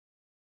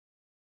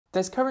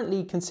There's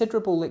currently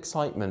considerable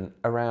excitement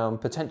around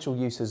potential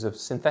uses of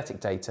synthetic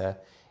data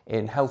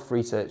in health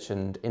research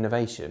and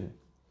innovation.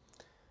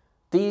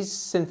 These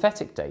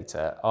synthetic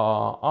data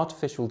are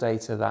artificial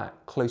data that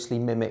closely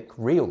mimic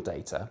real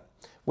data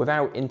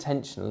without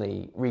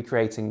intentionally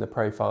recreating the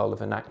profile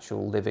of an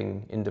actual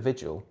living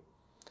individual.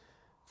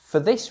 For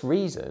this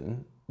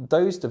reason,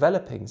 those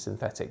developing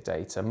synthetic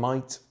data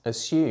might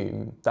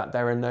assume that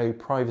there are no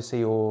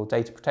privacy or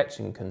data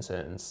protection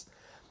concerns,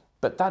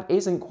 but that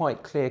isn't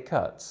quite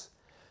clear-cut.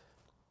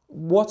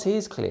 What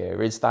is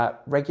clear is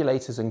that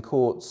regulators and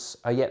courts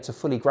are yet to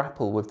fully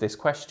grapple with this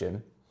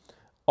question.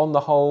 On the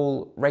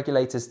whole,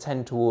 regulators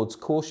tend towards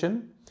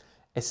caution,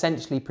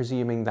 essentially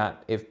presuming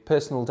that if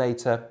personal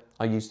data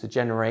are used to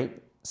generate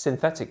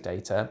synthetic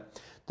data,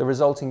 the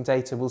resulting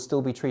data will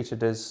still be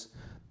treated as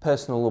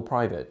personal or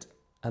private,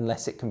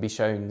 unless it can be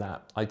shown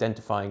that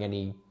identifying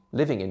any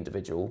living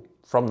individual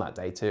from that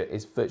data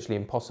is virtually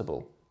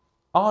impossible.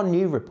 Our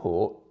new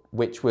report,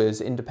 which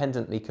was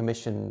independently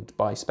commissioned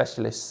by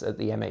specialists at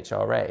the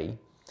MHRA,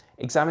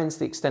 examines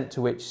the extent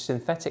to which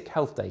synthetic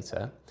health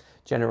data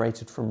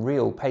generated from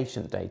real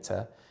patient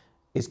data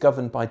is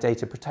governed by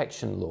data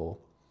protection law,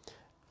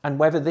 and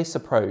whether this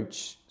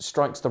approach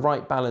strikes the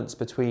right balance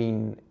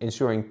between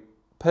ensuring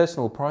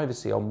personal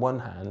privacy on one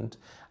hand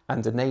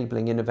and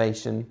enabling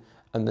innovation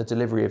and the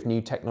delivery of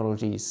new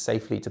technologies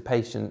safely to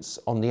patients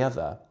on the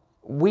other.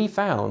 We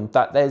found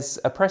that there's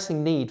a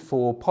pressing need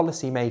for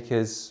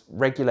policymakers,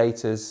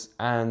 regulators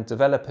and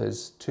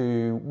developers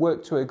to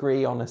work to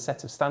agree on a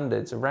set of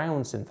standards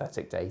around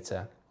synthetic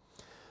data.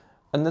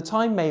 And the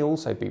time may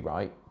also be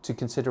right to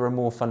consider a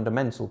more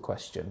fundamental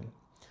question: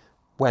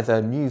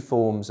 whether new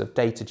forms of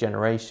data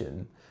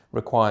generation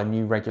require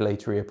new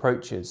regulatory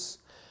approaches,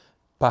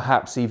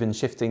 perhaps even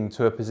shifting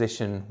to a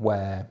position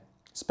where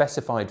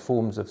specified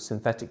forms of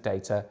synthetic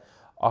data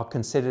are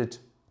considered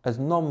as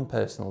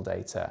non-personal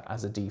data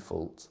as a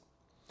default.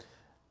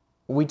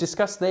 We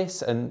discuss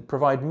this and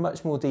provide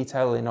much more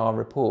detail in our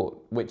report,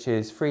 which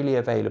is freely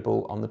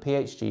available on the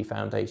PHG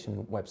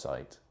Foundation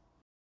website.